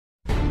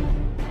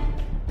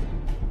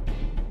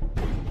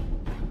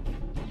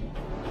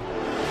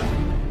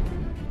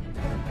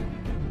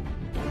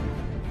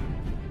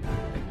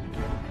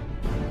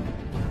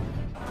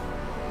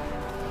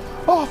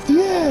Off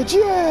the edge,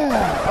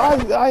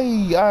 yeah!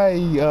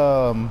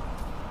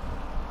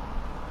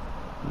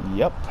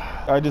 Yep.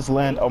 I just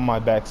land on my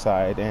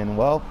backside and,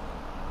 well,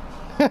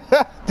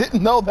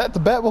 didn't know that the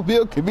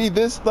Batmobile could be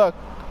this stuck.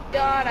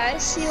 God, I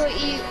see what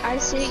you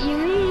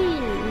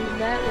mean.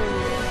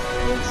 Batmobile.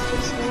 It's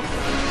just like,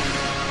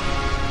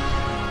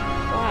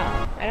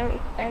 wow.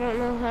 I don't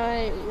know how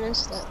I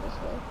missed that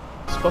before.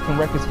 It's fucking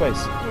wrecking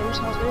space. James,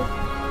 help me.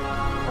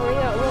 Oh, we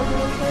got one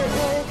more shirt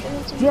left, and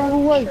it's a Drive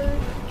away! shirt.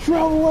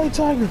 Drive away,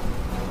 Tiger!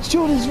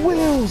 Shoot his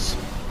wheels!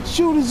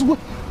 Shoot his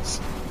wheels!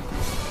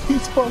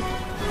 He's fucked.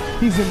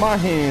 He's in my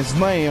hands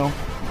now.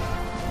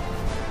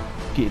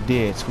 Get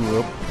dead, screw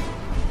up.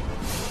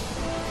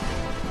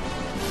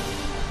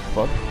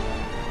 Fuck.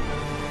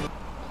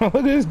 Look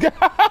at this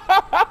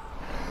guy!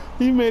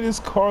 He made his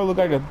car look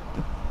like a...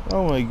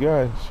 Oh my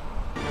gosh.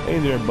 Hey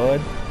there,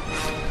 bud.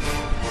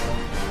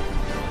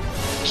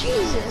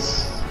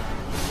 Jesus.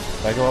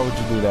 Like, why would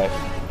you do that?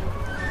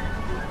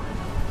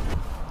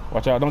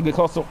 Watch out, don't get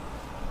close to...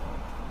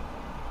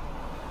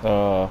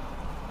 Oh,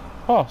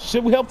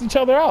 shit, we helped each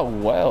other out.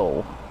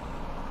 Well.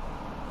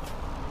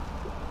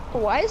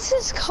 Why is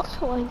this car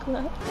like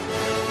that?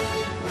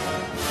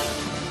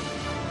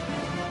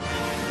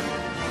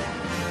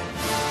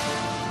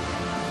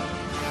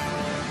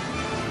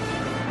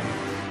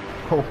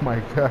 Oh my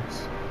gosh.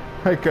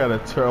 I got a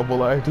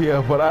terrible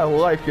idea, but I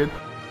like it.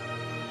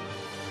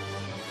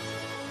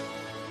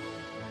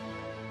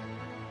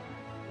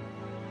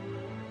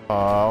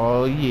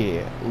 Oh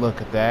yeah,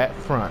 look at that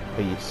front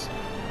piece.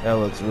 That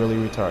looks really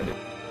retarded.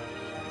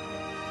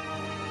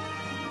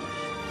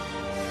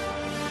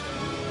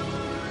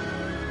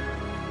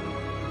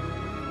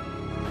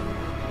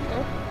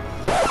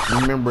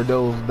 Remember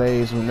those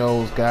days when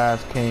those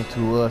guys came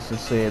to us and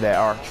said that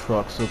our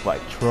trucks look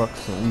like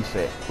trucks, and we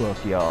said,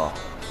 fuck y'all.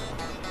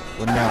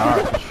 But now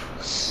our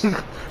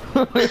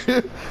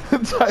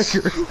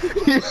Tiger,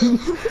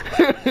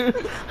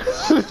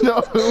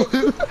 no,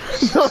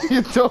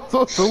 you don't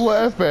have to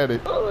laugh at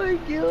it. Oh my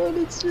god,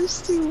 it's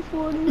just too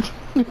funny.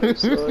 I'm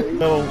sorry.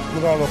 No,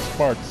 look at all those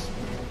sparks.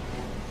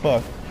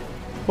 Fuck.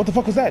 What the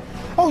fuck was that?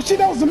 Oh shit,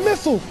 that was a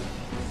missile!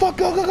 Fuck,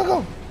 go, go, go,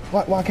 go!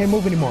 Why I can't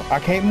move anymore? I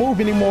can't move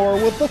anymore.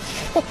 What the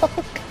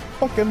fuck?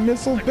 Fucking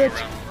missile, bitch.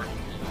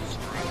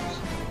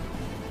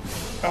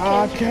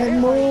 I can't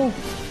move.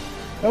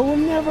 I will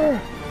never.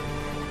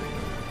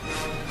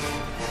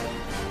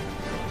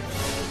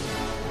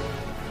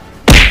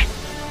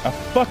 I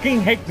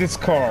fucking hate this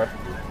car.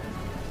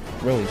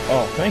 Really?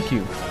 Oh, thank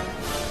you.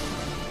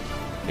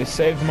 It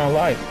saved my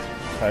life.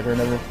 Tiger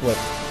never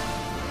flipped.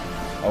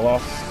 I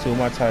lost 2 of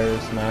my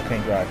tires. Now I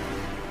can't drive.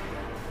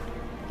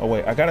 Oh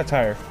wait, I got a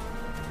tire.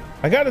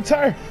 I got a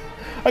tire.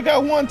 I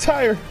got 1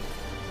 tire.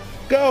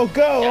 Go,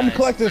 go. I'm gonna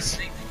collect this.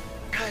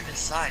 Gotta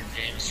decide,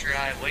 James. Should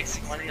I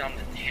wasting money on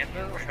the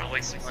Tambo or should I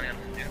wasting money on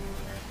the Doom?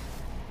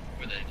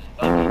 Or the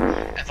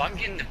buggy? If I'm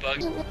getting the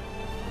buggy.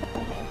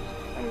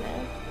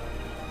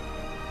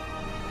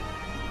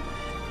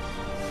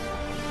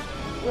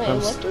 Wait,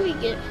 what do we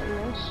get from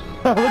this?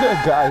 Look at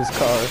that guy's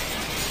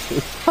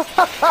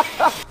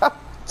car.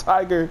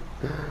 Tiger.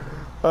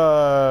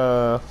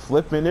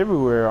 Flipping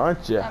everywhere,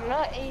 aren't you? I'm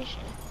not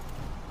Asian.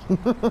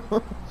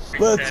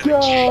 Let's go!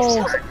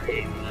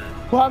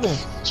 What happened?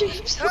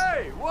 James.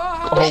 Hey,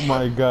 what? Oh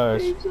my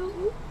gosh.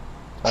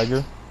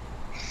 Tiger?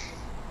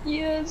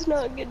 Yeah, it's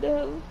not good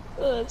to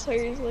have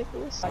tires like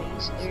this.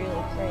 They're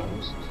like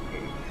frames.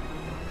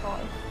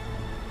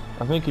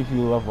 I think if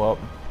you level up,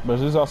 but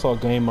there's also a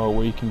game mode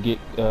where you can get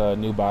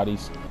new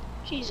bodies.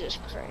 Jesus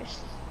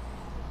Christ.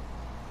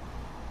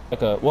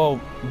 Like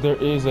there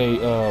is a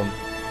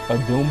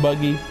Doom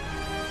buggy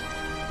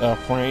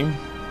frame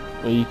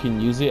where you can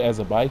use it as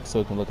a bike, so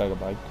it can look like a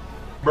bike.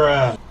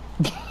 Bruh.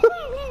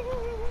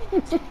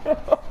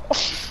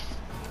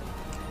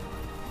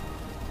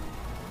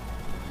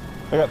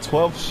 I got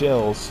 12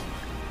 shells.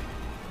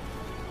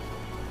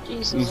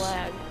 Jesus,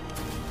 lag.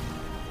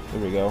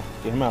 Here we go.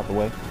 Get him out the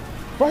way.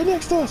 Right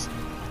next to us!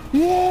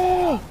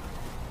 Yeah!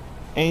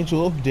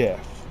 Angel of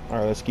Death.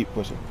 Alright, let's keep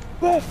pushing.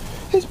 But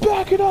he's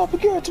backing up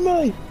again to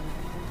me!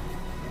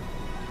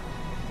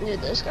 Dude,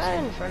 this guy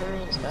in front of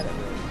me is better than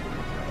me.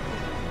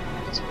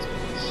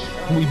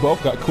 We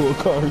both got cool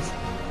cars.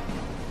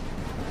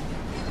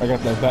 I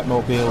got that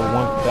Batmobile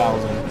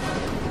 1000.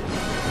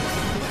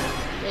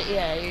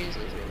 Yeah, yours is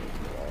really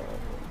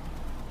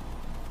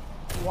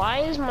cool. Why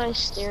is my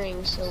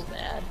steering so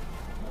bad?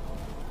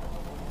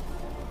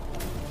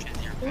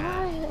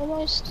 Why am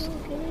I still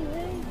getting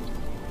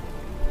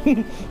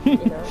hate?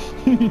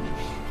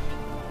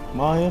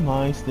 Why am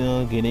I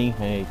still getting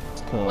hate?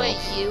 Wait,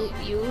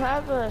 you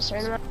have a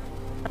certain amount.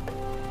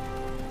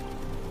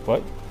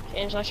 What?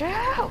 James, watch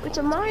out! It's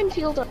a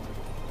minefield.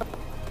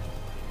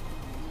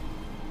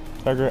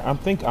 Tiger, I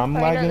think I'm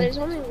No, lagging. there's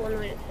only one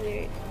way to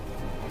clear it,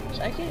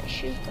 so I can't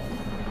shoot them.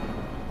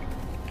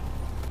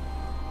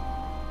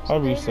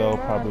 Probably so,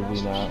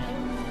 probably not.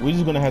 We're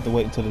just gonna have to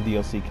wait until the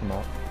DLC come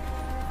out.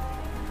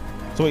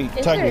 So wait,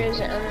 If Tiger. there is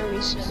an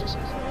enemy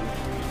citizen.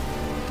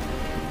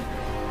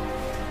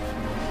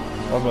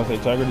 I was about to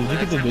say, Tiger, did you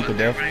get the Duke of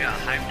Death? Everybody got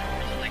hyped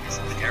over it, like, it's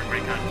like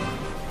everybody got...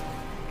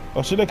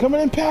 Oh shit, they're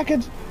coming in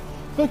package!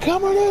 They're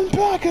coming in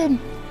package!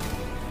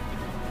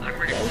 I'm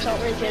ready James, for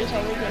help me, James,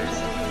 help me, James,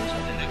 help me,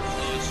 James. the new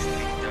clothes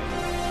freaked out.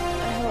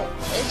 I hope.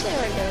 If they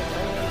aren't gonna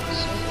run into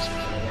service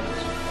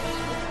plans.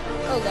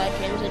 Oh god,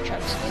 James, the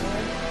truck's going on.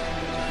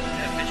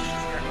 Yeah, bitch,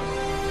 just got...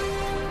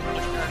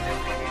 What you gotta do,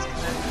 babies, is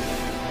that...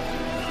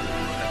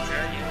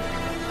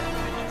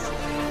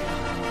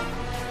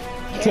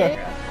 That's right,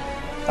 Yeah.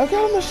 I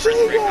got a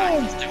machine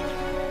gun!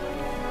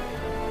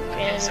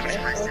 James, I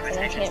flipped and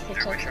I can't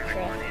protect the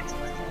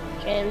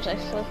truck. James, I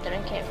flipped and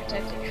I can't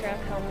protect the truck.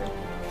 Help me.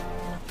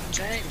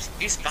 James,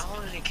 he's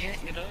falling and he can't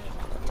get up.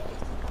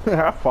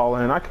 I fall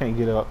in, I can't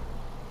get up.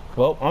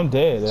 Well, I'm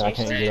dead and I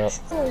can't get up.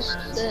 What was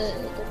the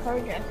car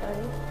jack on?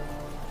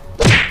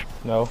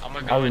 No, I'm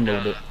gonna I go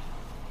removed it.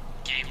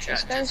 Game This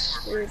chat. guy's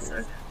screwed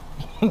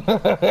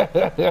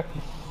me.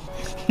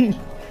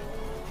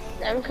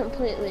 I'm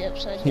completely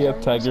upside down. Yep,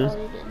 That's Tiger. all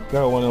he did.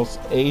 Got one of those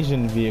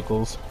Asian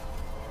vehicles.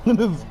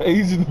 Those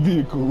Asian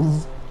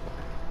vehicles.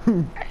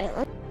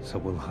 Alright, So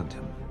we'll hunt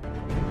him.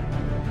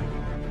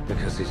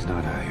 Because he's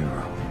not our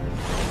hero.